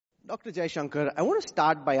Dr. Jaishankar, I want to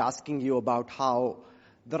start by asking you about how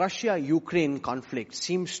the Russia-Ukraine conflict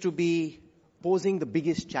seems to be posing the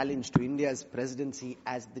biggest challenge to India's presidency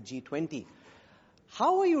as the G20.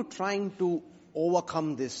 How are you trying to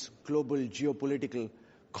overcome this global geopolitical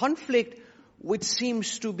conflict, which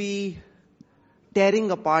seems to be tearing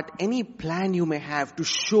apart any plan you may have to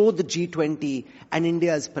show the G20 and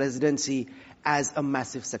India's presidency as a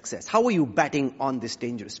massive success? How are you batting on this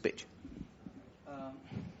dangerous pitch?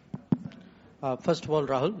 First of all,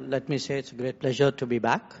 Rahul, let me say it's a great pleasure to be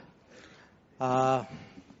back. At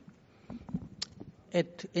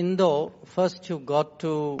Indo, first you got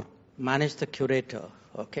to manage the curator,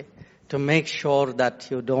 okay, to make sure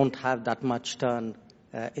that you don't have that much turn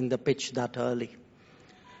in the pitch that early.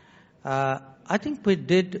 I think we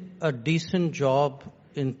did a decent job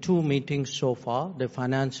in two meetings so far, the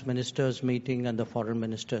finance ministers meeting and the foreign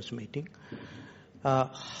ministers meeting.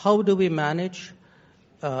 How do we manage?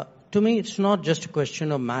 To me, it's not just a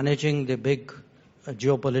question of managing the big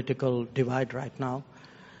geopolitical divide right now.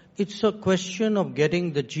 It's a question of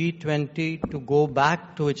getting the G20 to go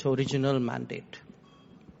back to its original mandate.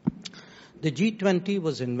 The G20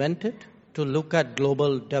 was invented to look at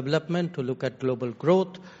global development, to look at global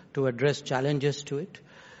growth, to address challenges to it.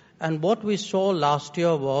 And what we saw last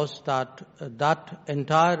year was that that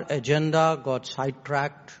entire agenda got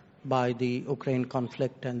sidetracked by the Ukraine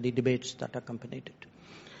conflict and the debates that accompanied it.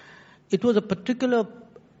 It was a particular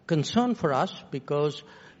concern for us because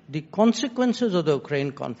the consequences of the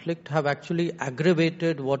Ukraine conflict have actually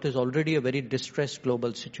aggravated what is already a very distressed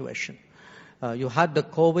global situation. You had the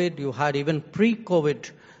COVID, you had even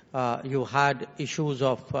pre-COVID, you had issues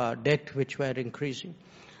of debt which were increasing.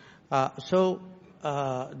 So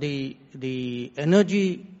the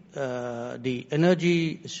energy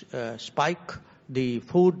spike, the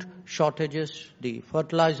food shortages, the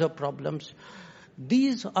fertilizer problems,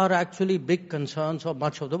 these are actually big concerns of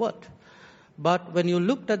much of the world. But when you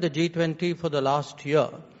looked at the G20 for the last year,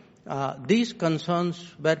 these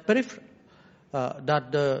concerns were peripheral.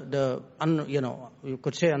 You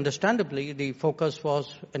could say understandably, the focus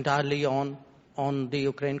was entirely on the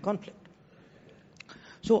Ukraine conflict.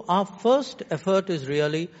 So our first effort is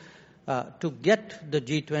really to get the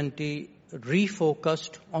G20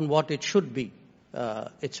 refocused on what it should be,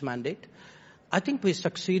 its mandate. I think we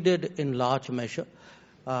succeeded in large measure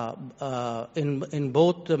in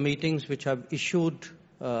both the meetings which have issued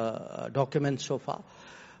documents so far.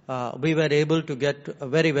 We were able to get a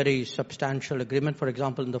very, very substantial agreement. For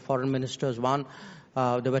example, in the foreign ministers one,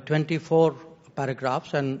 there were 24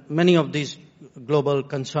 paragraphs, and many of these global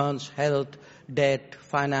concerns, health, debt,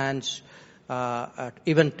 finance,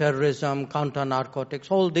 even terrorism, counter-narcotics,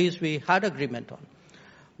 all these we had agreement on.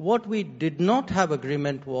 What we did not have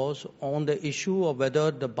agreement was on the issue of whether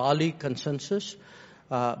the Bali consensus,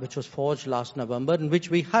 which was forged last November, in which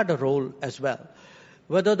we had a role as well,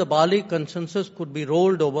 whether the Bali consensus could be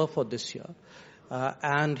rolled over for this year.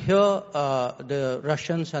 And here the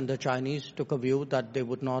Russians and the Chinese took a view that they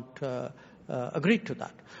would not agree to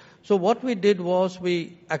that. So what we did was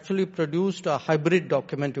we actually produced a hybrid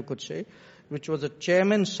document, you could say, which was a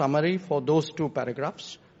chairman's summary for those two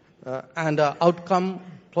paragraphs and an outcome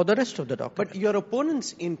for the rest of the document. But your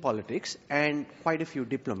opponents in politics and quite a few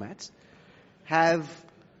diplomats have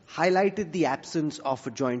highlighted the absence of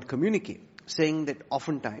a joint communique, saying that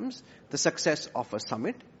oftentimes the success of a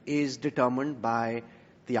summit is determined by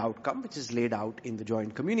the outcome which is laid out in the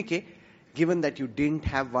joint communique. Given that you didn't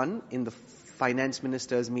have one in the finance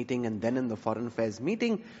ministers meeting and then in the foreign affairs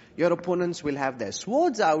meeting, your opponents will have their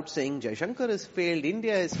swords out saying Jaishankar has failed,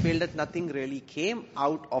 India has failed, that nothing really came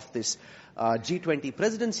out of this G20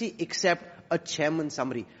 presidency except a chairman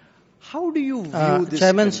summary. How do you view this?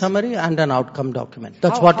 Chairman summary and an outcome document.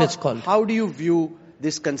 That's what it's called. How do you view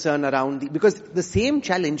this concern around because the same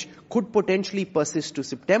challenge could potentially persist to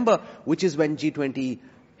September, which is when G20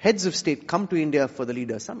 heads of state come to India for the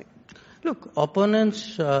leaders summit? Look,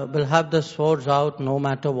 opponents will have the swords out no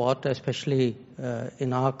matter what, especially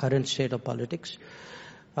in our current state of politics.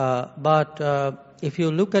 But if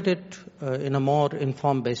you look at it in a more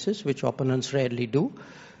informed basis, which opponents rarely do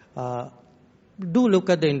look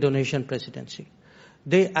at the Indonesian presidency.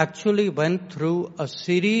 They actually went through a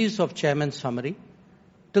series of chairman summary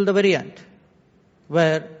till the very end,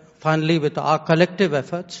 where finally with our collective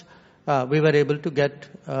efforts, we were able to get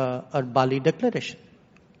a Bali declaration.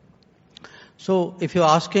 So if you're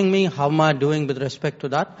asking me how am I doing with respect to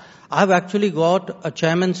that, I've actually got a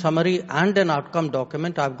chairman summary and an outcome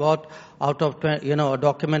document. I've got out of, a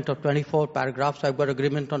document of 24 paragraphs, I've got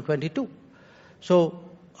agreement on 22. So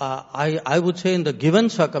I would say in the given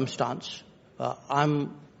circumstance,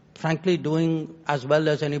 I'm frankly doing as well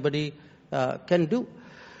as anybody can do.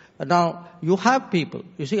 Now, you have people,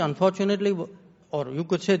 you see, unfortunately, or you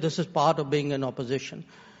could say this is part of being in opposition.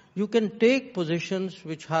 You can take positions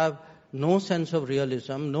which have no sense of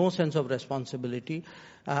realism, no sense of responsibility,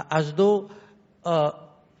 as though a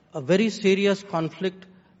very serious conflict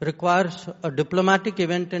requires a diplomatic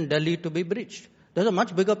event in Delhi to be breached. There's a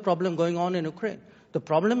much bigger problem going on in Ukraine. The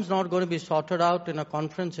problem is not going to be sorted out in a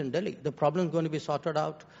conference in Delhi. The problem is going to be sorted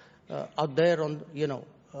out there on,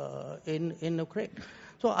 in Ukraine.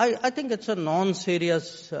 So I think it's a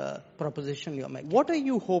non-serious proposition you're making. What are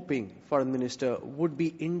you hoping, Foreign Minister, would be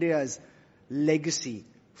India's legacy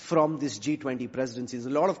from this G20 presidency? There's a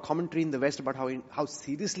lot of commentary in the West about how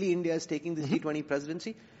seriously India is taking this G20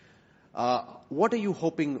 presidency. What are you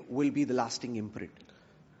hoping will be the lasting imprint?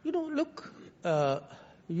 Look,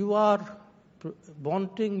 you are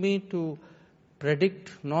wanting me to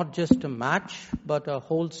predict not just a match, but a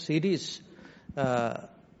whole series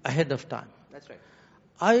ahead of time. That's right.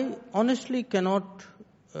 I honestly cannot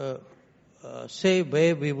say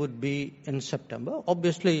where we would be in September.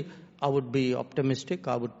 Obviously, I would be optimistic.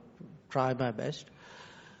 I would try my best.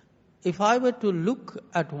 If I were to look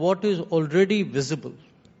at what is already visible,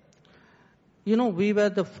 we were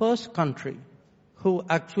the first country who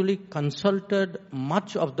actually consulted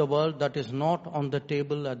much of the world that is not on the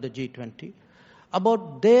table at the G20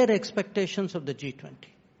 about their expectations of the G20.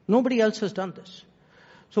 Nobody else has done this.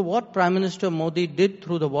 So what Prime Minister Modi did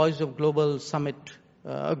through the Voice of Global Summit,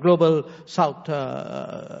 Global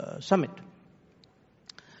South Summit,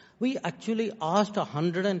 we actually asked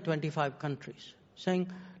 125 countries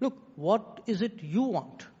saying, look, what is it you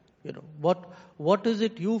want? What is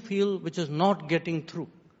it you feel which is not getting through?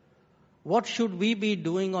 What should we be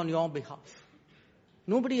doing on your behalf?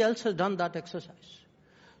 Nobody else has done that exercise.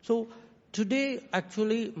 So today,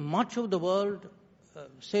 actually, much of the world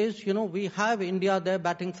says, we have India there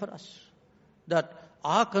batting for us. That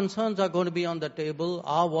our concerns are going to be on the table,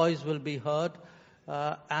 our voice will be heard,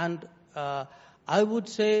 and I would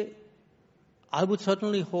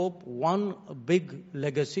certainly hope one big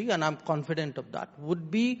legacy, and I'm confident of that,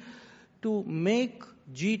 would be to make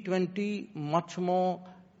G20 much more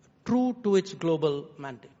true to its global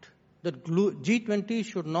mandate. The G20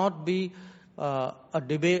 should not be a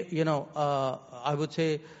debate, I would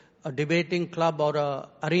say a debating club or a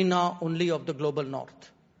arena only of the global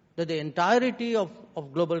north. That the entirety of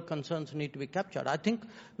global concerns need to be captured. I think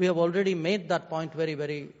we have already made that point very,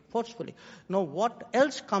 very forcefully. Now, what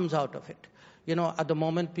else comes out of it? At the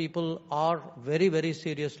moment, people are very, very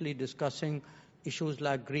seriously discussing issues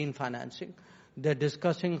like green financing. They're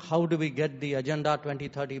discussing how do we get the Agenda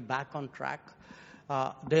 2030 back on track.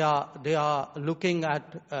 They are looking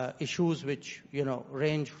at issues which,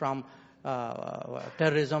 range from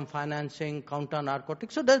terrorism financing,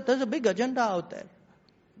 counter-narcotics. So there's a big agenda out there.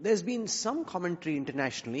 There's been some commentary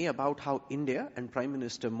internationally about how India and Prime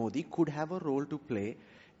Minister Modi could have a role to play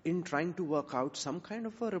in trying to work out some kind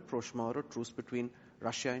of a rapprochement or a truce between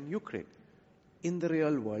Russia and Ukraine. In the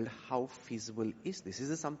real world, how feasible is this? Is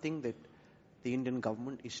this something that the Indian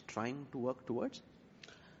government is trying to work towards?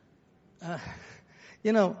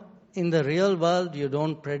 In the real world, you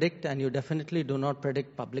don't predict, and you definitely do not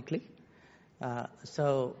predict publicly.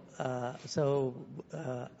 So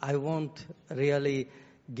I won't really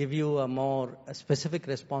give you a more specific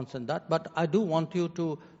response on that, but I do want you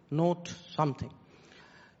to note something.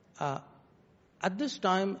 At this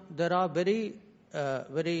time, there are very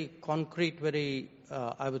concrete,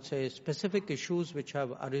 I would say, specific issues which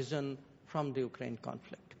have arisen from the Ukraine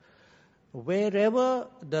conflict. Wherever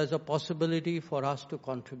there's a possibility for us to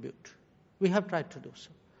contribute, we have tried to do so.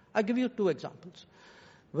 I'll give you two examples.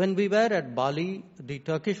 When we were at Bali, the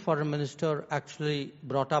Turkish foreign minister actually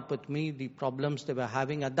brought up with me the problems they were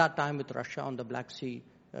having at that time with Russia on the Black Sea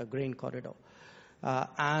grain corridor.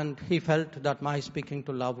 And he felt that my speaking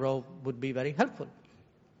to Lavrov would be very helpful.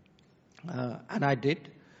 And I did.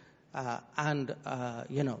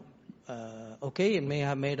 Okay, it may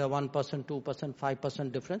have made a 1%, 2%,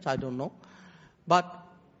 5% difference, I don't know. But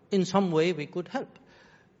in some way we could help.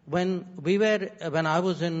 When I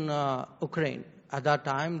was in Ukraine, at that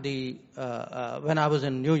time, when I was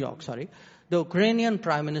in New York, the Ukrainian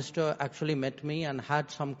Prime Minister actually met me and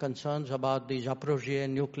had some concerns about the Zaporizhzhia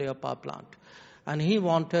nuclear power plant. And he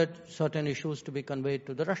wanted certain issues to be conveyed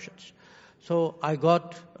to the Russians. So I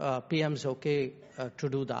got PM's okay to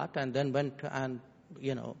do that, and then went and,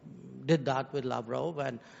 did that with Lavrov.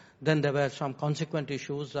 And then there were some consequent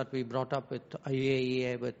issues that we brought up with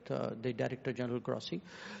IAEA, with the Director General Grossi.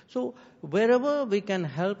 So wherever we can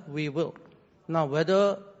help, we will. Now,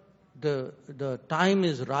 whether the time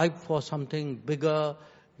is ripe for something bigger,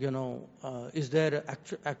 is there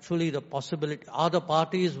actually the possibility, are the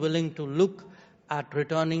parties willing to look at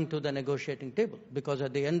returning to the negotiating table? Because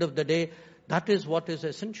at the end of the day, that is what is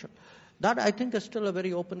essential. That, I think, is still a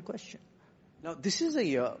very open question. Now, this is a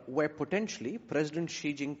year where potentially President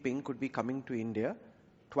Xi Jinping could be coming to India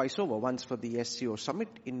twice over, once for the SCO summit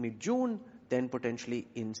in mid-June, then potentially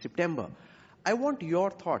in September. I want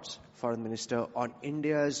your thoughts, Foreign Minister, on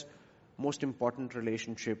India's most important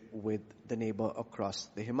relationship with the neighbor across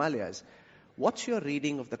the Himalayas. What's your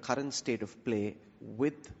reading of the current state of play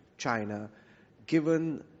with China,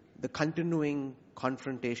 given the continuing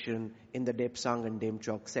confrontation in the Depsang and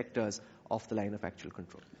Demchok sectors of the line of actual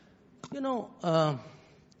control?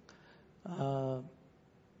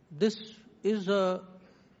 This is a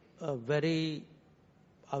very,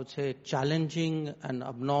 I would say, challenging and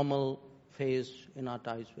abnormal phase in our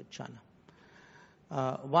ties with China.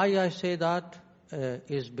 Why I say that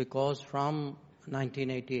is because from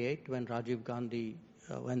 1988, when Rajiv Gandhi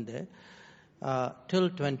went there, till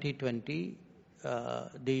 2020,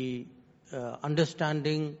 the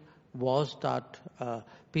understanding was that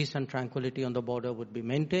peace and tranquility on the border would be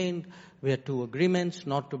maintained. We had two agreements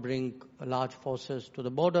not to bring large forces to the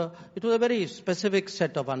border. It was a very specific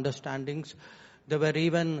set of understandings. There were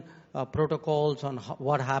even protocols on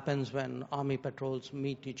what happens when army patrols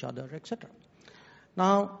meet each other, etc.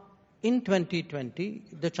 Now, in 2020,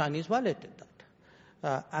 the Chinese violated that.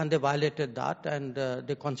 And they violated that, and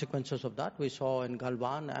the consequences of that we saw in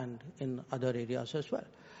Galwan and in other areas as well.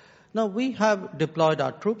 Now, we have deployed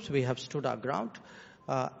our troops, we have stood our ground,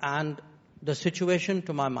 and the situation,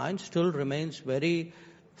 to my mind, still remains very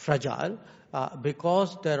fragile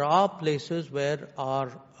because there are places where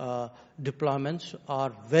our deployments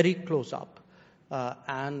are very close up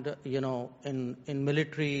and, in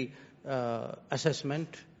military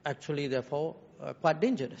assessment, actually, therefore, quite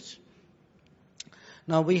dangerous.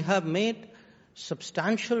 Now, we have made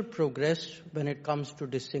substantial progress when it comes to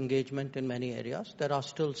disengagement in many areas. There are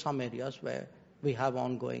still some areas where we have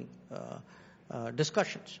ongoing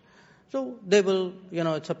discussions. So they will,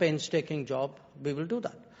 it's a painstaking job. We will do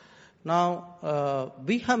that. Now,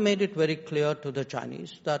 we have made it very clear to the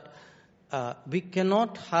Chinese that we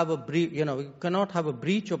cannot have a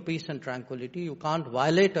breach of peace and tranquility. You can't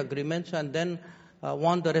violate agreements and then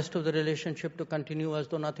want the rest of the relationship to continue as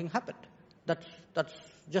though nothing happened. That's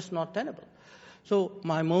just not tenable. So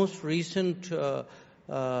my most recent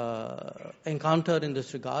encounter in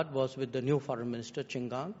this regard was with the new foreign minister,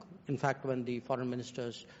 Chingang. In fact, when the foreign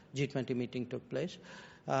ministers' G20 meeting took place.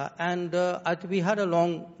 And we had a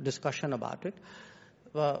long discussion about it.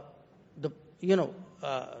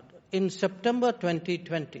 In September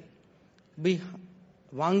 2020,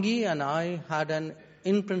 Wang Yi and I had an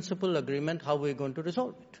in-principle agreement how we're going to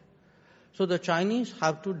resolve it. So the Chinese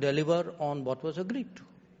have to deliver on what was agreed to.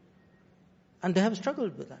 And they have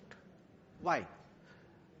struggled with that. Why?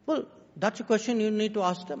 Well, that's a question you need to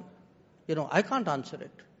ask them. I can't answer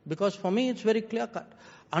it. Because for me, it's very clear-cut.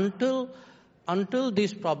 Until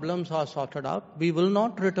these problems are sorted out, we will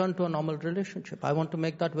not return to a normal relationship. I want to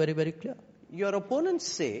make that very, very clear. Your opponents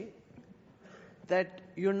say that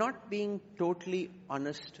you're not being totally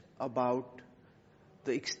honest about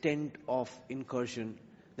the extent of incursion,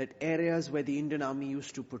 that areas where the Indian Army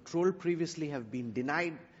used to patrol previously have been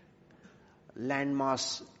denied,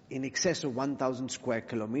 landmass in excess of 1,000 square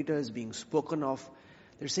kilometers being spoken of.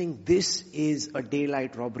 They're saying this is a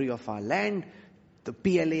daylight robbery of our land. The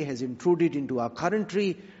PLA has intruded into our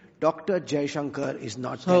country. Dr. Jaishankar is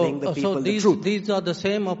not telling the people the truth. These are the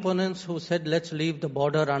same opponents who said, let's leave the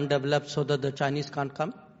border undeveloped so that the Chinese can't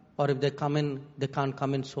come? Or if they come in, they can't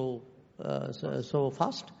come in so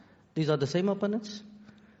fast? These are the same opponents?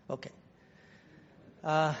 Okay.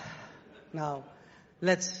 Now,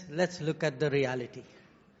 let's look at the reality.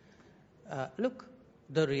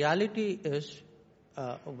 The reality is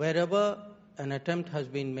wherever an attempt has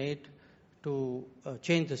been made to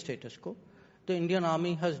change the status quo, the Indian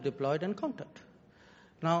Army has deployed and countered.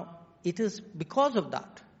 Now, it is because of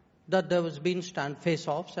that there has been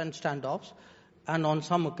face-offs and standoffs, and on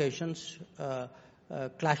some occasions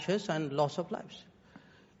clashes and loss of lives.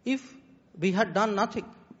 If we had done nothing,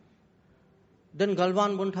 then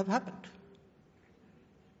Galwan wouldn't have happened.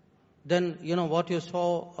 Then, what you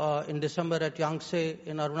saw in December at Yangtze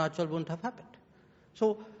in Arunachal wouldn't have happened.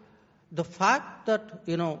 So, the fact that,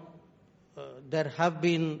 there have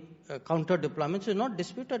been counter deployments is not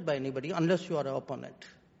disputed by anybody unless you are an opponent.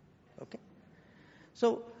 Okay?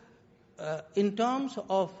 So, in terms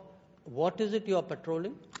of what is it you are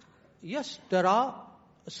patrolling, yes, there are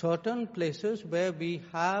certain places where we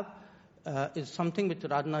have is something which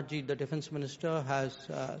Rajnath Ji, the defense minister, has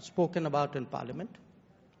spoken about in Parliament.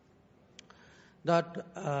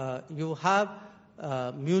 that you have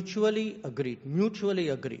mutually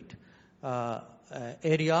agreed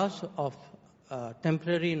areas of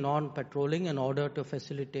temporary non-patrolling in order to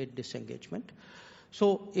facilitate disengagement.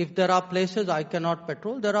 So if there are places I cannot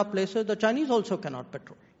patrol, there are places the Chinese also cannot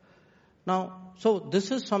patrol. Now, so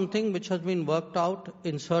this is something which has been worked out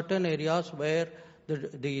in certain areas where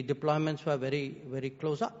the deployments were very, very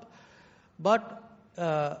close up. But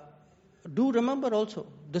do remember also,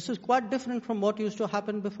 this is quite different from what used to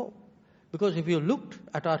happen before. Because if you looked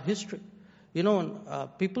at our history,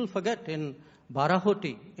 people forget in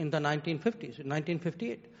Barahoti in the 1950s, in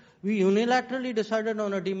 1958, we unilaterally decided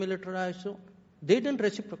on a demilitarized zone. They didn't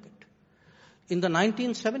reciprocate. In the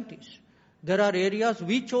 1970s, there are areas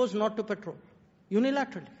we chose not to patrol,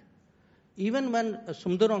 unilaterally. Even when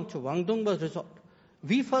Sumdurongchu, Wangdung was resolved,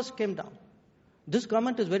 we first came down. This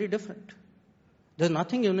government is very different. There's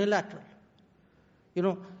nothing unilateral.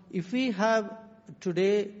 If we have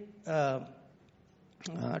today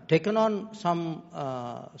taken on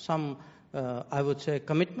some I would say,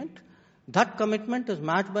 commitment, that commitment is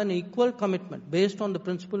matched by an equal commitment based on the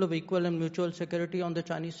principle of equal and mutual security on the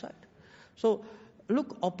Chinese side. So,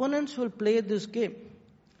 look, opponents will play this game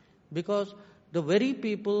because the very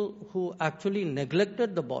people who actually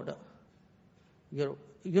neglected the border, the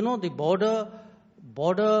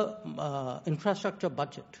border infrastructure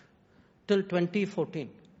budget till 2014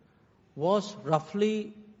 was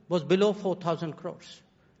below 4,000 crores.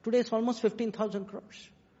 Today it's almost 15,000 crores.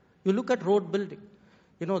 You look at road building.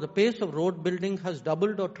 The pace of road building has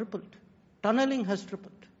doubled or tripled. Tunneling has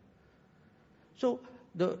tripled. So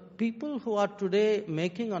the people who are today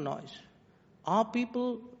making a noise are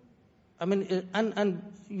people, and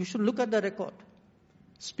you should look at the record.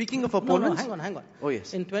 Speaking of opponents... No, hang on. Oh,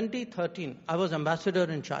 yes. In 2013, I was ambassador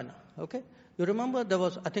in China, okay? You remember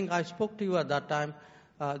I think I spoke to you at that time,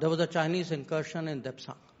 there was a Chinese incursion in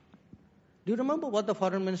Depsang. Do you remember what the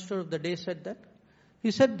foreign minister of the day said then?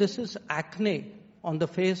 He said, this is acne on the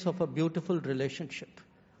face of a beautiful relationship,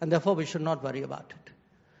 and therefore we should not worry about it.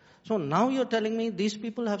 So now you're telling me these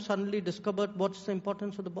people have suddenly discovered what's the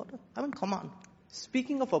importance of the border? Come on.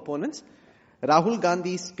 Speaking of opponents, Rahul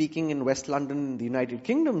Gandhi, speaking in West London, the United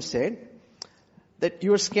Kingdom, said that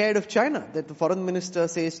you're scared of China, that the foreign minister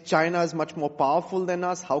says China is much more powerful than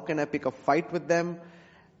us, how can I pick a fight with them?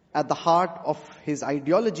 At the heart of his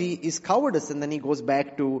ideology is cowardice, and then he goes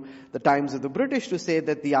back to the times of the British to say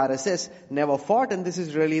that the RSS never fought, and this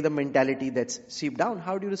is really the mentality that's seeped down.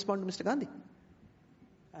 How do you respond to Mr. Gandhi?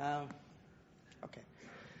 Okay.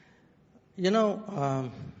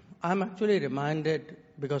 I'm actually reminded,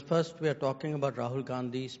 because first we are talking about Rahul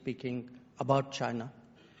Gandhi speaking about China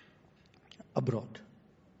abroad.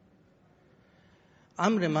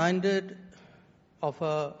 I'm reminded of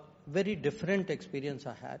a very different experience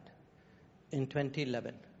I had in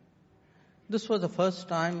 2011. This was the first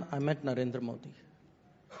time I met Narendra Modi.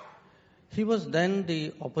 He was then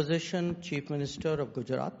the opposition chief minister of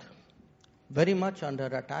Gujarat, very much under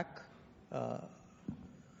attack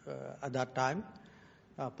at that time,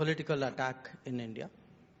 political attack in India.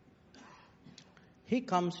 He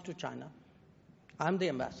comes to China. I'm the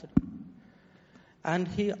ambassador. And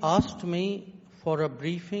he asked me for a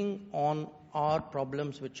briefing on our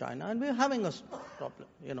problems with China, and we're having a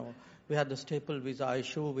problem. We had the staple visa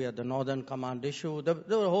issue, we had the Northern Command issue, there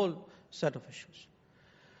were a whole set of issues.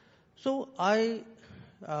 So I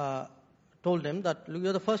told him that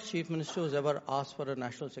you're the first chief minister who's ever asked for a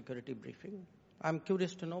national security briefing. I'm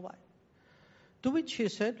curious to know why. To which he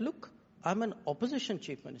said, look, I'm an opposition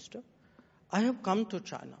chief minister. I have come to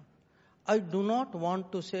China. I do not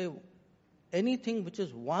want to say anything which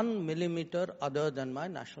is 1 millimeter other than my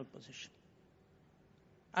national position.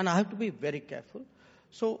 And I have to be very careful.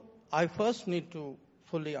 So I first need to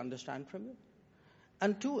fully understand from you.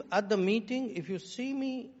 And two, at the meeting, if you see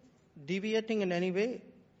me deviating in any way,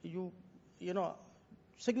 you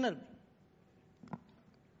signal me.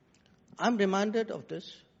 I'm reminded of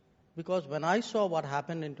this because when I saw what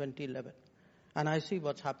happened in 2011 and I see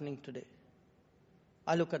what's happening today,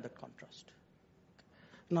 I look at the contrast.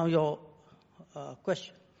 Now your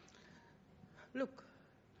question. Look,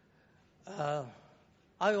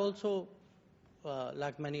 I also,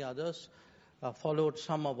 like many others, followed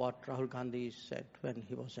some of what Rahul Gandhi said when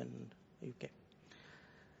he was in UK.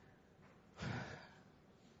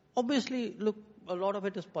 Obviously, look, a lot of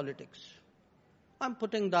it is politics. I'm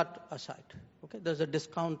putting that aside. Okay, there's a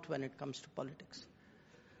discount when it comes to politics.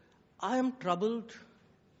 I am troubled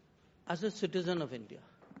as a citizen of India.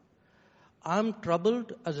 I'm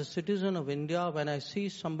troubled as a citizen of India when I see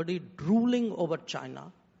somebody drooling over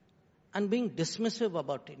China and being dismissive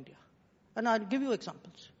about India. And I'll give you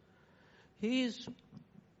examples.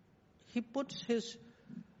 he puts his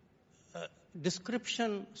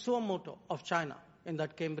description suo moto of China in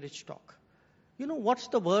that Cambridge talk. You know what's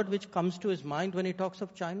the word which comes to his mind when he talks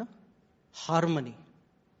of China? Harmony.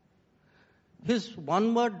 His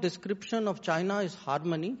one-word description of China is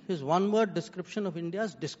harmony. His one-word description of India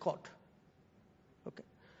is discord. Okay.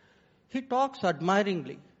 He talks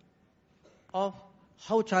admiringly of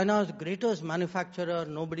how China is the greatest manufacturer,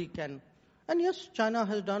 nobody can. And yes, China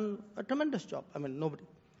has done a tremendous job. I mean, nobody.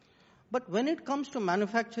 But when it comes to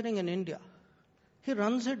manufacturing in India, he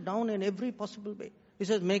runs it down in every possible way. He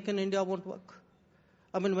says, make in India won't work.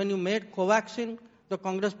 I mean, when you made Covaxin, the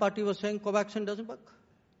Congress party was saying Covaxin doesn't work.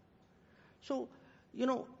 So,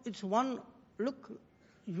 it's one, look,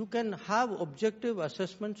 you can have objective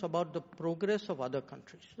assessments about the progress of other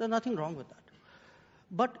countries. There's nothing wrong with that.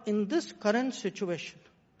 But in this current situation,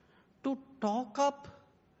 to talk up,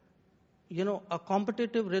 a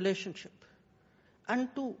competitive relationship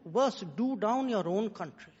and to worse, do down your own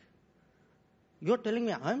country. You're telling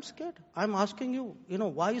me I'm scared. I'm asking you,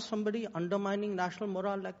 why is somebody undermining national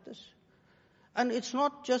morale like this? And it's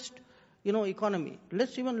not just, economy.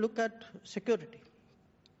 Let's even look at security.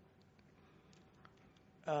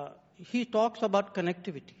 He talks about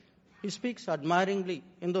connectivity. He speaks admiringly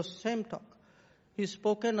in the same talk. He's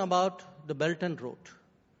spoken about the Belt and Road.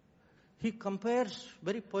 He compares,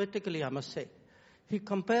 very poetically I must say, he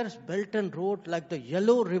compares Belt and Road like the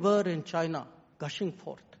Yellow River in China gushing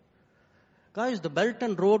forth. Guys, the Belt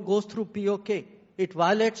and Road goes through POK. It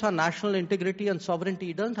violates our national integrity and sovereignty.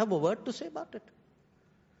 He doesn't have a word to say about it.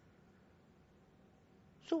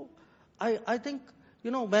 So, I think,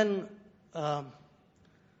 when, to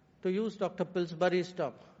use Dr. Pillsbury's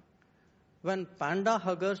term, when panda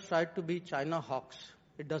huggers try to be China hawks,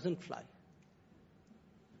 it doesn't fly.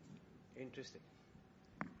 Interesting.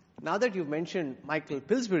 Now that you've mentioned Michael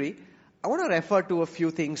Pillsbury, I want to refer to a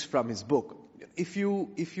few things from his book. If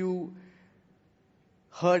you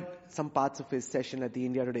heard some parts of his session at the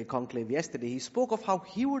India Today conclave yesterday, he spoke of how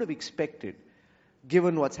he would have expected,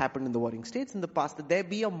 given what's happened in the warring states in the past, that there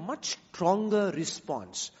be a much stronger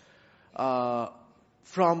response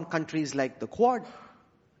from countries like the Quad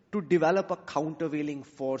to develop a countervailing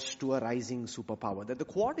force to a rising superpower. That the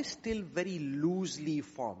Quad is still very loosely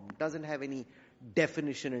formed, doesn't have any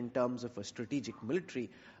definition in terms of a strategic military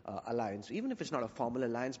alliance, even if it's not a formal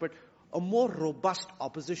alliance, but a more robust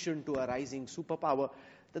opposition to a rising superpower,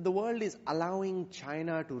 that the world is allowing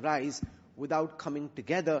China to rise without coming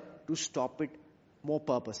together to stop it more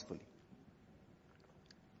purposefully.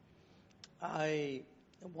 I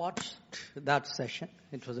watched that session.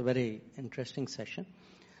 It was a very interesting session.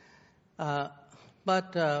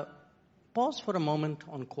 But pause for a moment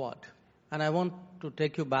on Quad. And I want to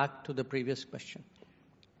take you back to the previous question.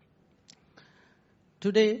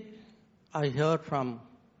 Today, I heard from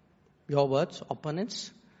your words,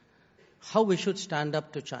 opponents, how we should stand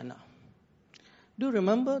up to China. Do you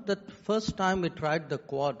remember that first time we tried the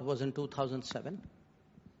Quad was in 2007?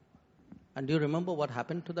 And do you remember what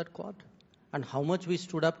happened to that Quad? And how much we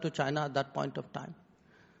stood up to China at that point of time?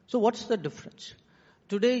 So what's the difference?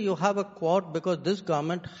 Today you have a Quad because this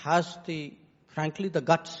government has frankly, the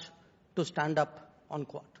guts to stand up on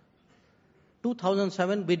Quad.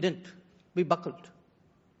 2007 we didn't. We buckled.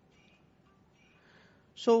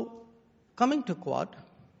 So, coming to Quad,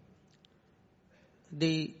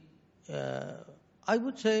 I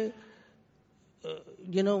would say,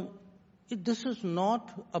 this is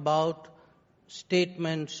not about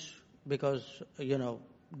statements because,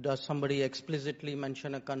 does somebody explicitly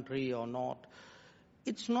mention a country or not.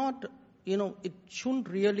 It's not, it shouldn't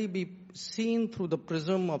really be seen through the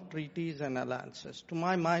prism of treaties and alliances. To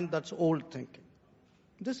my mind, that's old thinking.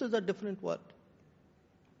 This is a different world.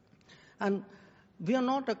 And we are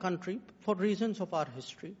not a country, for reasons of our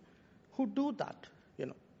history, who do that.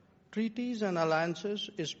 Treaties and alliances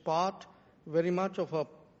is part very much of a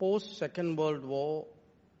post-Second World War,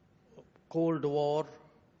 Cold War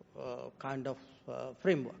kind of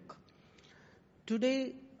framework.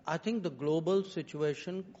 Today, I think the global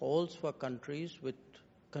situation calls for countries with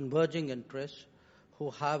converging interests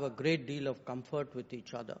who have a great deal of comfort with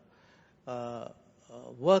each other,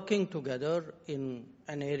 working together in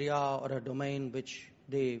an area or a domain which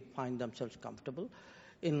they find themselves comfortable.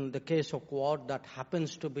 In the case of Quad, that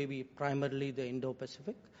happens to be primarily the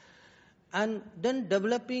Indo-Pacific. And then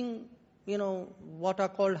developing, what are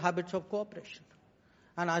called habits of cooperation.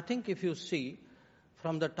 And I think if you see,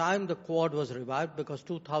 from the time the Quad was revived, because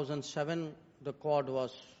 2007 the Quad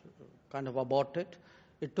was kind of aborted,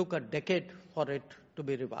 it took a decade for it to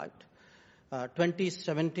be revived.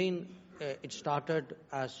 2017 it started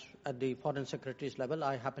as at the foreign secretary's level.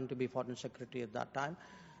 I happened to be foreign secretary at that time.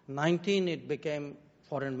 19, it became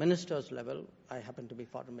foreign minister's level. I happened to be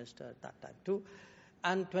foreign minister at that time too.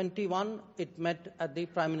 And 21, it met at the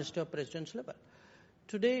prime minister president's level.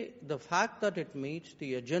 Today, the fact that it meets,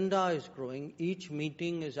 the agenda is growing. Each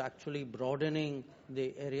meeting is actually broadening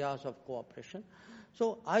the areas of cooperation.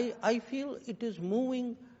 So I feel it is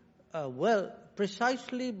moving well,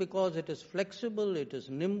 precisely because it is flexible, it is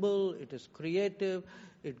nimble, it is creative,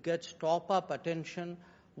 it gets top-up attention.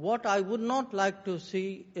 What I would not like to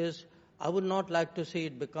see is, I would not like to see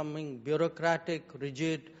it becoming bureaucratic,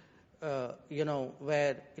 rigid,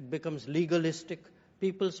 where it becomes legalistic.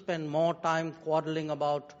 People spend more time quarreling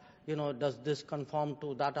about, does this conform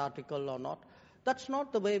to that article or not. That's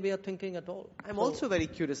not the way we are thinking at all. I'm also very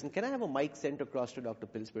curious, and can I have a mic sent across to Dr.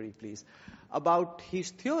 Pillsbury, please, about his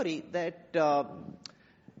theory that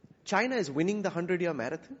China is winning the 100-year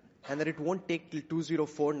marathon and that it won't take till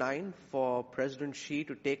 2049 for President Xi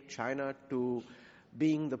to take China to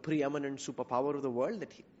being the preeminent superpower of the world,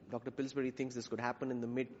 that Dr. Pillsbury thinks this could happen in the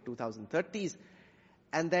mid-2030s,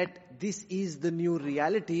 and that this is the new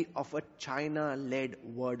reality of a China-led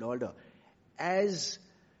world order. As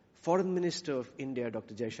Foreign Minister of India,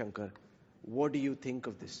 Dr. Jaishankar, what do you think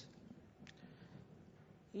of this?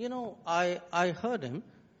 I heard him.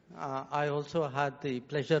 I also had the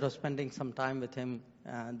pleasure of spending some time with him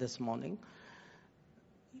this morning.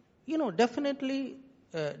 Definitely,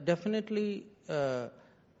 in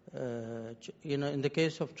the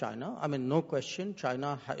case of China, I mean, no question,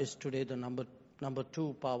 China is today the number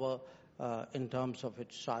two power in terms of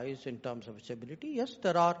its size, in terms of its ability. Yes,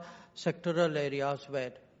 there are sectoral areas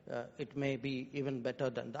where it may be even better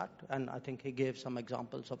than that, and I think he gave some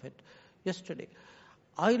examples of it yesterday.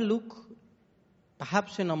 I look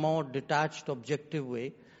perhaps in a more detached, objective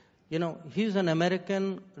way. He's an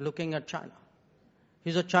American looking at China.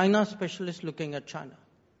 He's a China specialist looking at China.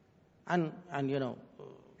 And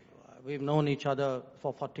we've known each other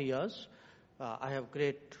for 40 years. I have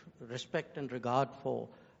great respect and regard for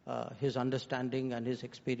his understanding and his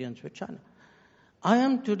experience with China. I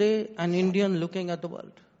am today an Indian looking at the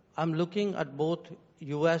world. I'm looking at both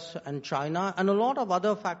US and China and a lot of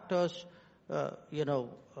other factors,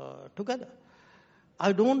 together.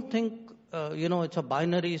 I don't think, it's a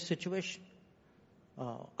binary situation.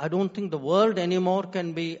 I don't think the world anymore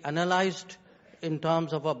can be analyzed in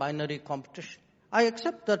terms of a binary competition. I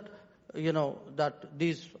accept that, that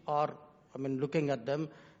these are, looking at them,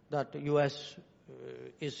 that US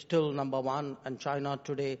is still number one and China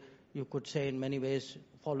today, you could say in many ways,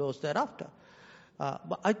 follows thereafter.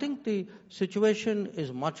 But I think the situation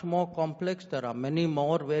is much more complex. There are many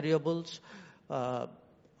more variables.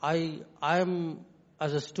 I'm,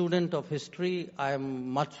 as a student of history,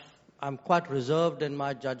 I'm quite reserved in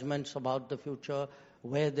my judgments about the future,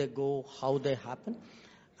 where they go, how they happen.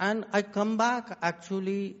 And I come back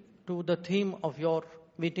actually to the theme of your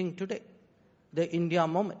meeting today, the India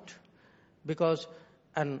moment. Because,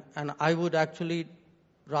 and I would actually,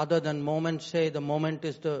 rather than moment, say the moment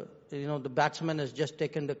is the batsman has just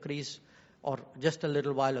taken the crease or just a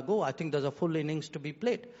little while ago. I think there's a full innings to be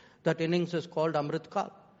played. That innings is called Amrit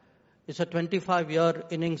Kal. It's a 25-year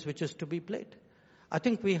innings which is to be played. I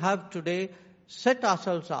think we have today set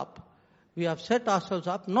ourselves up. We have set ourselves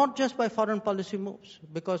up not just by foreign policy moves,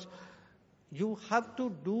 because you have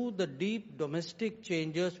to do the deep domestic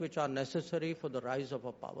changes which are necessary for the rise of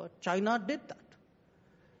a power. China did that.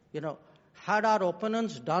 Had our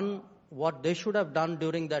opponents done what they should have done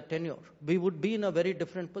during their tenure, we would be in a very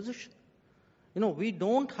different position. We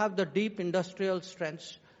don't have the deep industrial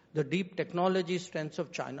strengths, the deep technology strengths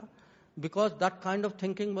of China, because that kind of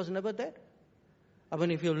thinking was never there.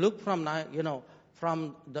 If you look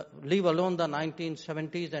leave alone the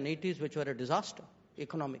 1970s and 80s, which were a disaster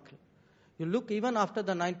economically. You look even after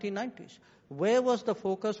the 1990s, where was the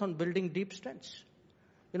focus on building deep strengths?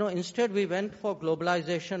 Instead we went for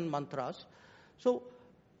globalization mantras. So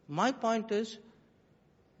my point is,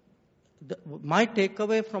 my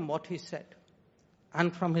takeaway from what he said,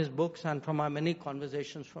 and from his books and from our many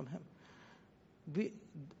conversations from him,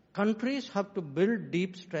 countries have to build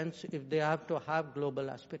deep strengths if they have to have global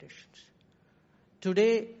aspirations.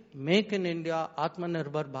 Today, Make in India,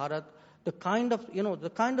 Atmanirbhar Bharat, the kind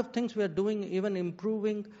of things we are doing, even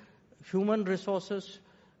improving human resources,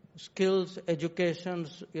 skills,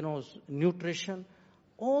 educations, nutrition,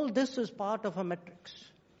 all this is part of a matrix.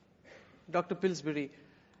 Dr. Pillsbury,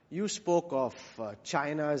 you spoke of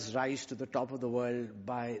China's rise to the top of the world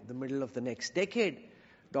by the middle of the next decade.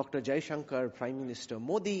 Dr. Jaishankar, Prime Minister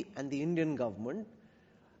Modi, and the Indian government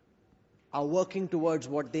are working towards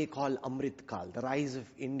what they call Amrit Kal, the rise of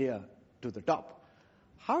India to the top.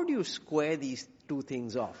 How do you square these two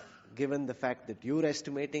things off, given the fact that you're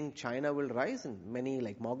estimating China will rise, and many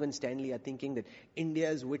like Morgan Stanley are thinking that India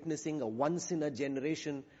is witnessing a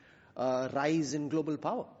once-in-a-generation rise in global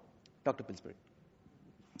power? Dr. Pillsbury.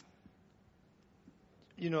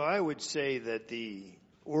 I would say that the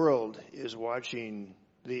world is watching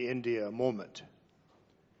the India moment.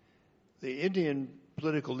 The Indian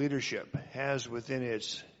political leadership has within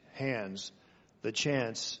its hands the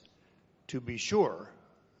chance to be sure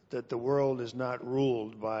that the world is not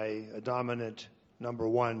ruled by a dominant number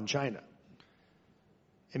one, China.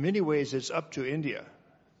 In many ways, it's up to India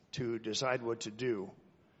to decide what to do.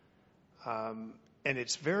 And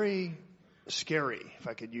it's very scary, if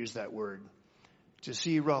I could use that word, to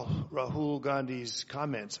see Rahul Gandhi's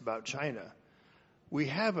comments about China. We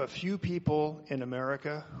have a few people in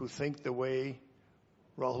America who think the way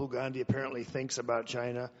Rahul Gandhi apparently thinks about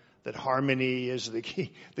China, that harmony is the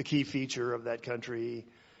key feature of that country.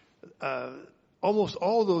 Almost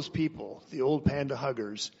all those people, the old panda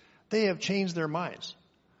huggers, they have changed their minds.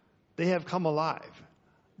 They have come alive.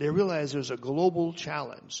 They realize there's a global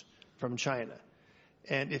challenge from China.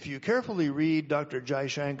 And if you carefully read Dr.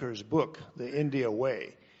 Jaishankar's book, The India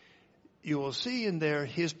Way, you will see in there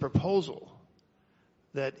his proposal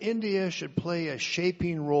that India should play a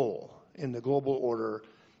shaping role in the global order,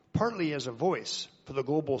 partly as a voice for the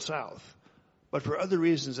global south, but for other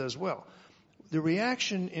reasons as well. The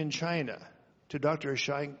reaction in China to Dr.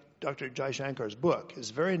 Jaishankar's book is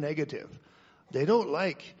very negative. They don't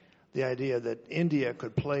like the idea that India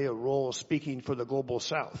could play a role speaking for the global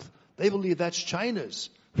south. They believe that's China's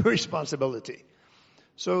responsibility.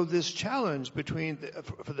 So this challenge for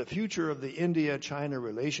the future of the India-China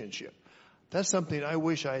relationship, that's something I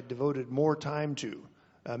wish I had devoted more time to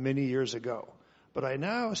many years ago. But I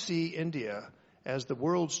now see India as the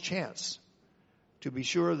world's chance to be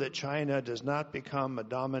sure that China does not become a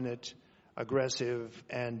dominant, aggressive,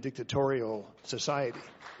 and dictatorial society.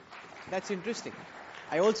 That's interesting.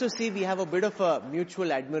 I also see we have a bit of a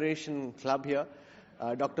mutual admiration club here.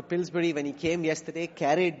 Dr. Pillsbury, when he came yesterday,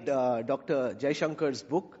 carried Dr. Jaishankar's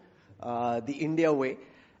book, The India Way.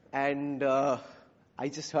 And I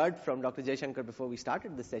just heard from Dr. Jaishankar before we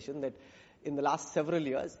started the session that in the last several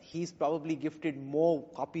years, he's probably gifted more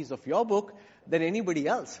copies of your book than anybody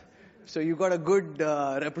else. So you got a good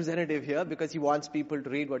representative here because he wants people to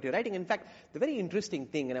read what you're writing. In fact, the very interesting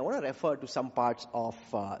thing, and I want to refer to some parts of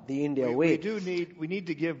The India Way. We need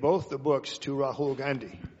to give both the books to Rahul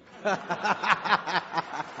Gandhi.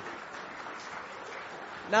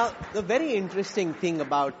 Now, the very interesting thing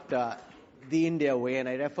about The India Way, and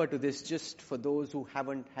I refer to this just for those who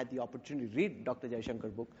haven't had the opportunity to read Dr.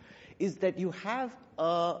 Jaishankar's book, is that you have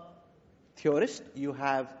a theorist, you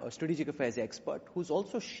have a strategic affairs expert who's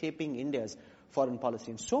also shaping India's foreign policy.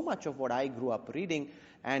 And so much of what I grew up reading,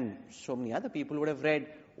 and so many other people would have read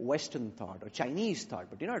Western thought or Chinese thought,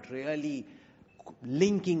 but you're not really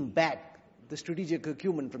linking back the strategic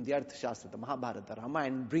acumen from the Arthashastra, the Mahabharata, the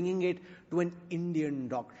Ramayana, and bringing it to an Indian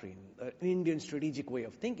doctrine, an Indian strategic way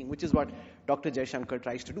of thinking, which is what Dr. Jaishankar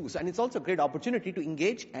tries to do. So, and it's also a great opportunity to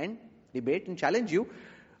engage and debate and challenge you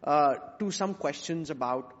to some questions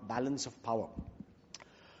about balance of power.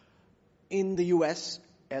 In the US,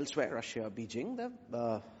 elsewhere, Russia, Beijing,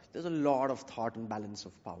 there's a lot of thought on balance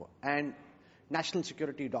of power. And national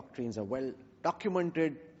security doctrines are well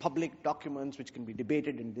documented, public documents which can be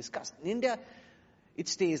debated and discussed. In India, it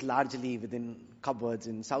stays largely within cupboards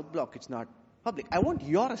in South Bloc. It's not public. I want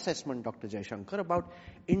your assessment, Dr. Jaishankar, about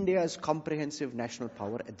India's comprehensive national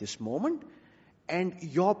power at this moment and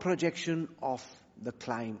your projection of the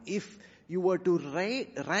climb. If you were to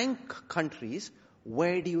rank countries,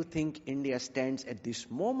 where do you think India stands at this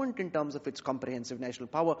moment in terms of its comprehensive national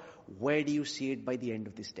power? Where do you see it by the end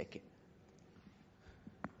of this decade?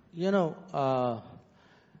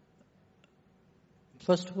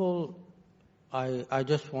 First of all, I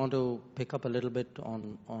just want to pick up a little bit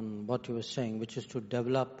on what you were saying, which is to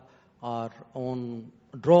draw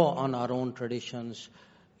on our own traditions,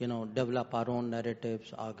 develop our own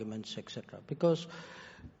narratives, arguments, etc. Because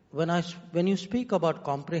when you speak about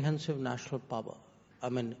comprehensive national power, I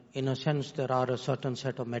mean, in a sense, there are a certain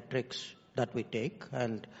set of metrics that we take,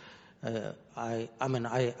 and I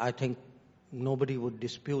think nobody would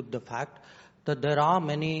dispute the fact that there are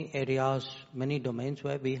many areas, many domains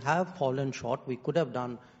where we have fallen short. We could have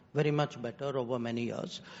done very much better over many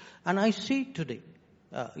years. And I see today,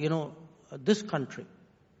 this country,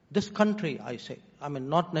 I say, I mean,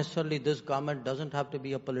 not necessarily this government, doesn't have to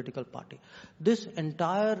be a political party. This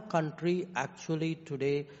entire country actually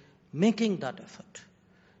today making that effort.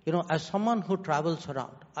 As someone who travels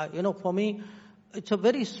around, for me, It's a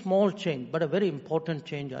very small change, but a very important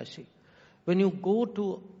change I see. When you go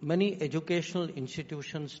to many educational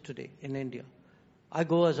institutions today in India, I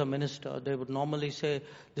go as a minister, they would normally say,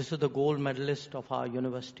 this is the gold medalist of our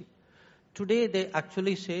university. Today they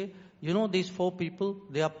actually say, these 4 people,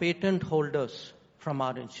 they are patent holders from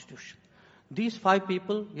our institution. These 5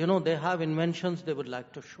 people, they have inventions they would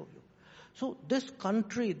like to show you. So this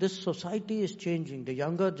country, this society is changing, the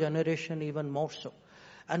younger generation even more so.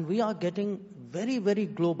 And we are getting very, very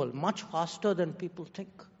global, much faster than people think.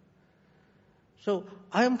 So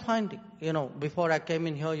I am finding, before I came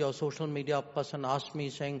in here, your social media person asked me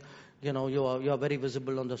saying, you are very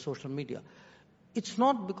visible on the social media. It's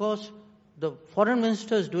not because the foreign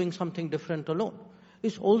minister is doing something different alone.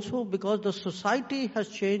 It's also because the society has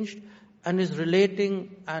changed and is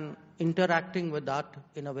relating and interacting with that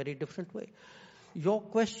in a very different way. Your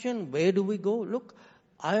question, where do we go? Look,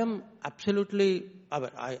 I am absolutely, I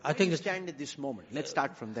think Where do you stand at this moment? Let's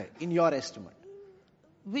start from there. In your estimate.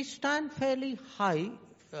 We stand fairly high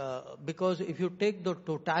because if you take the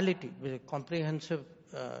totality, comprehensive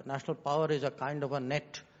national power is a kind of a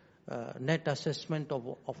net assessment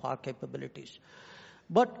of our capabilities.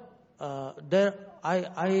 But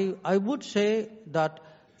I would say that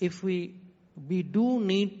if we do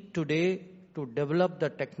need today to develop the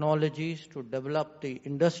technologies, to develop the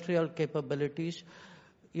industrial capabilities,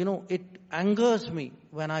 it angers me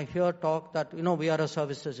when I hear talk that, we are a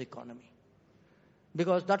services economy.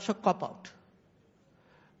 Because that's a cop-out.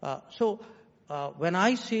 So when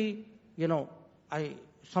I see,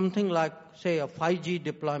 something like, say, a 5G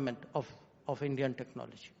deployment of Indian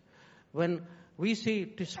technology, when we see,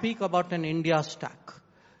 to speak about an India stack,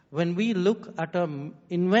 when we look at a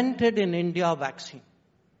invented in India vaccine,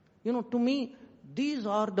 to me, these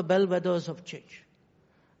are the bellwethers of change.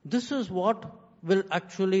 This is what will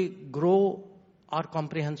actually grow our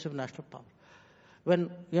comprehensive national power.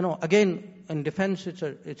 When, again, in defense, it's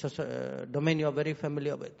a domain you're very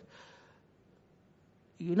familiar with.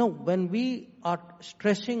 When we are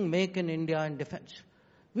stressing make in India in defense,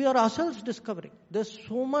 we are ourselves discovering there's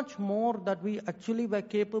so much more that we actually were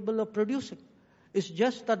capable of producing. It's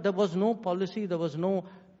just that there was no policy, there was no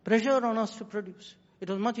pressure on us to produce. It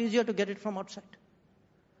was much easier to get it from outside.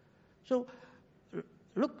 So,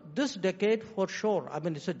 look, this decade for sure,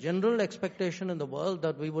 it's a general expectation in the world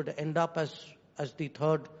that we would end up as the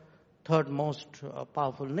third most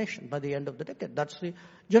powerful nation by the end of the decade. That's the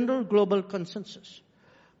general global consensus.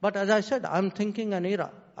 But as I said, I'm thinking an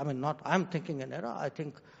era. Not I'm thinking an era. I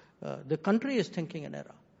think the country is thinking an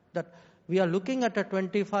era. That we are looking at a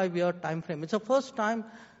 25-year time frame. It's the first time,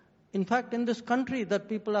 in fact, in this country that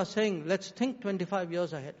people are saying, let's think 25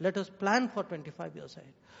 years ahead. Let us plan for 25 years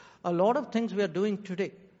ahead. A lot of things we are doing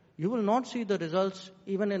today, you will not see the results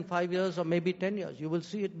even in 5 years or maybe 10 years. You will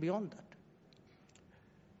see it beyond that.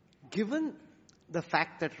 Given the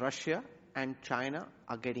fact that Russia and China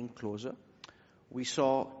are getting closer, we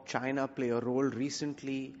saw China play a role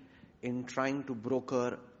recently in trying to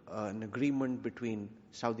broker an agreement between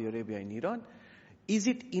Saudi Arabia and Iran. Is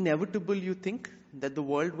it inevitable, you think, that the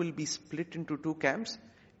world will be split into 2 camps?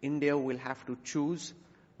 India will have to choose,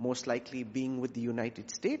 most likely being with the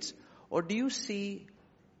United States? Or do you see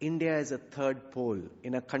India as a third pole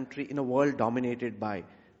in a world dominated by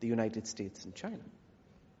the United States and China?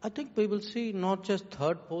 I think we will see not just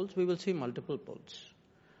third poles, we will see multiple poles.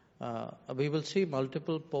 We will see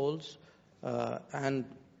multiple poles, and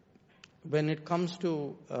when it comes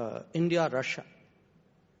to India-Russia,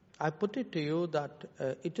 I put it to you that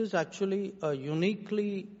it is actually a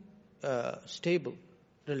uniquely stable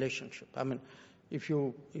relationship. If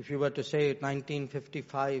you were to say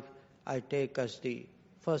 1955, I take as the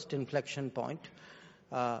first inflection point.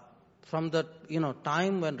 From the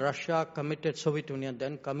time when Russia Soviet Union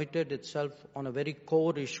then committed itself on a very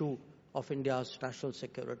core issue of India's national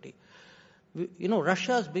security.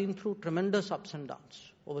 Russia has been through tremendous ups and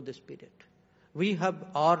downs over this period. We have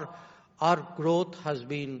our growth has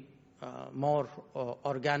been more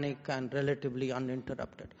organic and relatively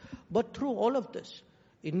uninterrupted. But through all of this,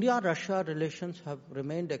 India-Russia relations have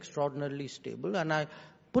remained extraordinarily stable, and I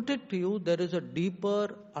put it to you, there is a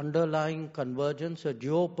deeper underlying convergence, a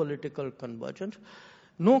geopolitical convergence.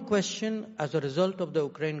 No question, as a result of the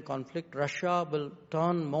Ukraine conflict, Russia will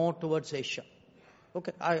turn more towards Asia.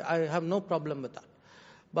 Okay, I have no problem with that.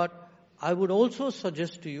 But I would also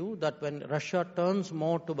suggest to you that when Russia turns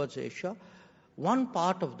more towards Asia, one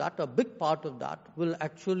part of that, a big part of that, will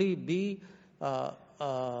actually be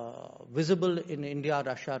visible in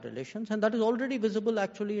India-Russia relations, and that is already visible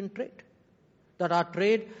actually in trade. That our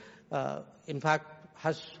trade, in fact,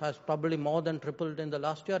 has probably more than tripled in the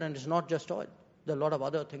last year, and it's not just oil. There are a lot of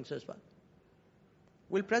other things as well.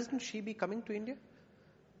 Will President Xi be coming to India?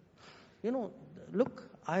 Look,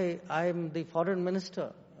 I'm the foreign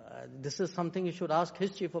minister. This is something you should ask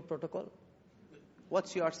his chief of protocol.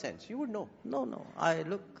 What's your sense? You would know. No.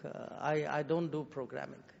 I don't do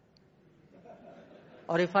programming.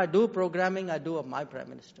 Or if I do programming, I do of my prime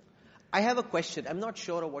minister. I have a question. I'm not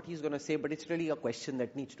sure of what he's going to say, but it's really a question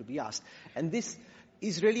that needs to be asked. And this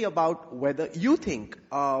is really about whether you think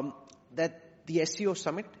that the SCO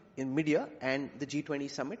summit in mid-year and the G20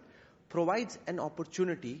 summit provides an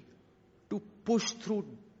opportunity to push through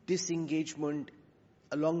disengagement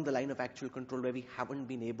along the line of actual control where we haven't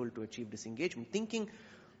been able to achieve disengagement. Thinking,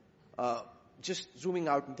 just zooming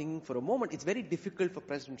out and thinking for a moment, it's very difficult for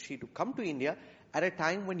President Xi to come to India at a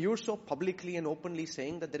time when you're so publicly and openly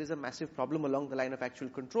saying that there is a massive problem along the line of actual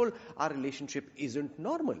control. Our relationship isn't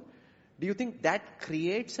normal. Do you think that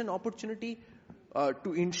creates an opportunity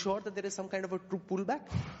to ensure that there is some kind of a true pullback?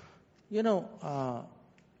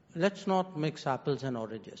 Let's not mix apples and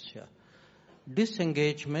oranges here.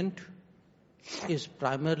 Disengagement is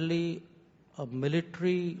primarily a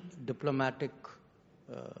military diplomatic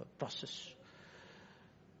process.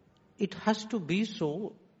 It has to be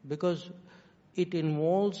so because it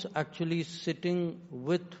involves actually sitting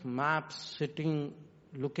with maps,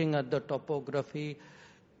 looking at the topography,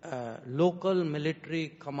 local military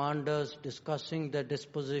commanders discussing their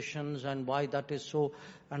dispositions and why that is so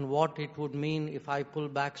and what it would mean if I pull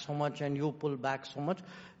back so much and you pull back so much.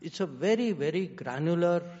 It's a very, very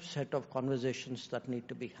granular set of conversations that need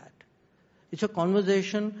to be had. It's a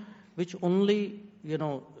conversation which only,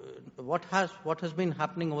 what has been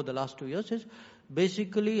happening over the last 2 years is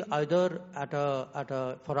basically either at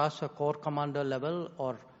a for us a corps commander level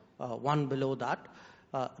or one below that,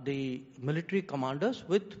 the military commanders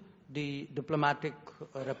with the diplomatic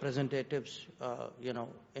representatives,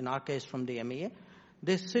 in our case from the MEA,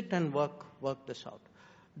 they sit and work this out.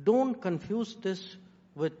 Don't confuse this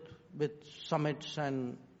with summits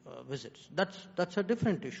and visits. That's a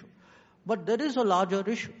different issue. But there is a larger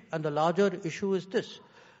issue, and the larger issue is this,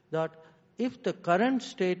 that if the current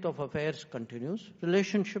state of affairs continues,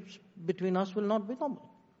 relationships between us will not be normal.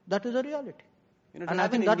 That is a reality. And I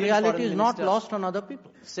think that reality is not lost on other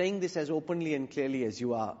people. Saying this as openly and clearly as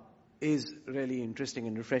you are is really interesting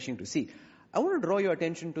and refreshing to see. I want to draw your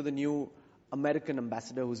attention to the new American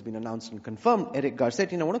ambassador who's been announced and confirmed, Eric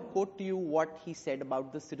Garcetti. And I want to quote to you what he said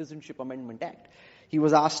about the Citizenship Amendment Act. He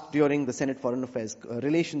was asked during the Senate Foreign Affairs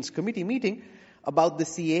Relations Committee meeting about the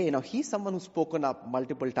CA. He's someone who's spoken up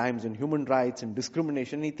multiple times on human rights and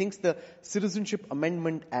discrimination. He thinks the Citizenship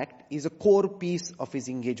Amendment Act is a core piece of his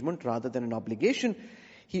engagement rather than an obligation.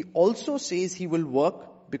 He also says he will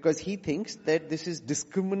work because he thinks that this is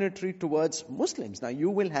discriminatory towards Muslims. Now, you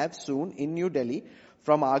will have soon in New Delhi,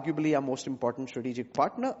 from arguably our most important strategic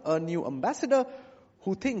partner, a new ambassador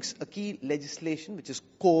who thinks a key legislation, which is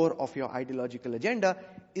core of your ideological agenda,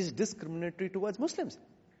 is discriminatory towards Muslims.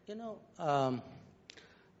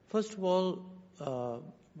 First of all,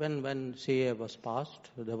 when CA was passed,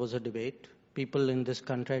 there was a debate. People in this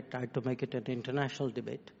country tried to make it an international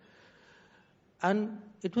debate. And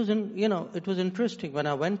it was interesting when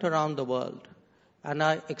I went around the world and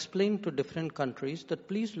I explained to different countries that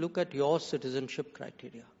please look at your citizenship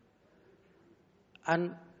criteria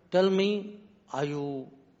and tell me, are you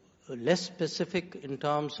less specific in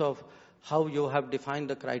terms of how you have defined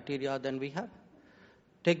the criteria than we have?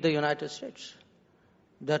 Take the United States.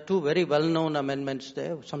 There are two very well-known amendments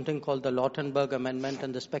there, something called the Lautenberg Amendment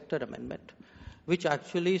and the Specter Amendment, which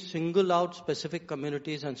actually single out specific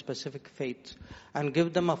communities and specific faiths and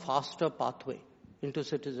give them a faster pathway into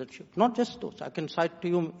citizenship. Not just those. I can cite to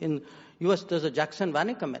you in US, there's a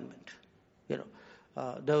Jackson-Vanik Amendment.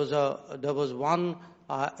 There was one,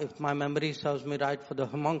 if my memory serves me right, for the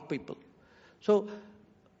Hmong people. So,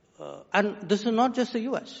 and this is not just the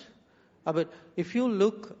US. But if you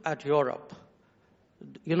look at Europe,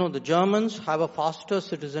 the Germans have a faster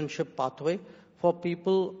citizenship pathway for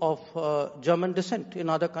people of German descent in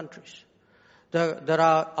other countries. There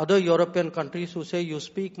are other European countries who say, you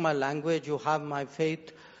speak my language, you have my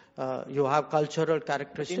faith, you have cultural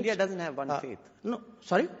characteristics. But India doesn't have one faith. No,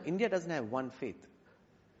 sorry? India doesn't have one faith.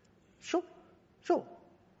 Sure.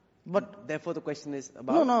 But therefore the question is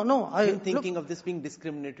about him thinking of this being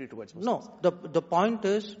discriminatory towards Muslims. No, the point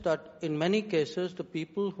is that in many cases the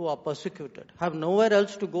people who are persecuted have nowhere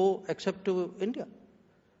else to go except to India.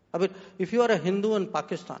 I mean, if you are a Hindu in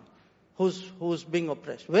Pakistan who's being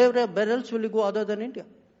oppressed, where else will you go other than India?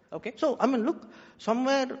 Okay. So, look,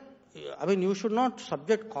 somewhere, you should not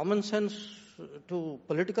subject common sense to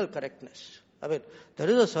political correctness. There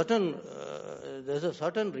is a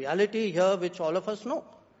certain reality here which all of us know.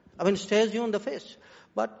 Stares you in the face.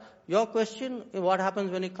 But your question, what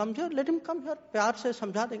happens when he comes here? Let him come here. प्यार से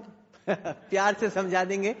समझा देंगे. प्यार से समझा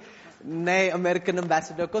देंगे नए American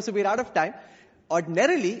ambassador को. So we're out of time.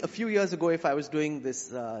 Ordinarily, a few years ago, if I was doing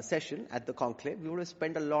this session at the conclave, we would have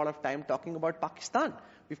spent a lot of time talking about Pakistan.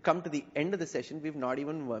 We've come to the end of the session. We've not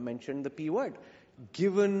even mentioned the P word.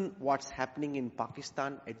 Given what's happening in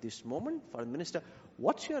Pakistan at this moment, Foreign Minister,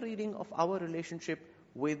 what's your reading of our relationship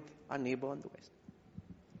with our neighbor on the West?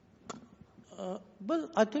 Well,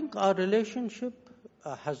 I think our relationship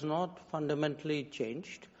has not fundamentally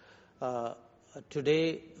changed.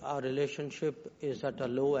 Today, our relationship is at a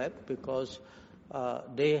low ebb because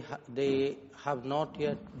they have not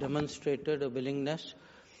yet demonstrated a willingness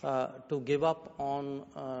to give up on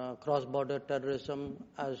cross-border terrorism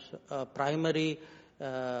as a primary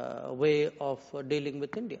way of dealing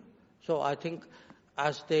with India. So I think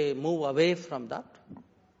as they move away from that,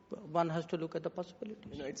 one has to look at the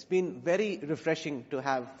possibilities. It's been very refreshing to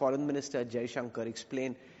have Foreign Minister Jaishankar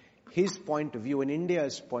explain his point of view and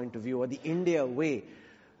India's point of view, or the India way,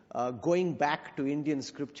 going back to Indian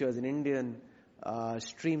scriptures and Indian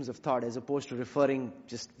streams of thought, as opposed to referring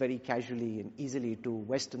just very casually and easily to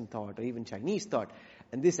Western thought or even Chinese thought.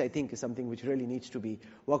 And this, I think, is something which really needs to be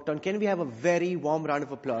worked on. Can we have a very warm round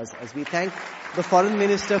of applause as we thank the Foreign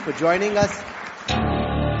Minister for joining us?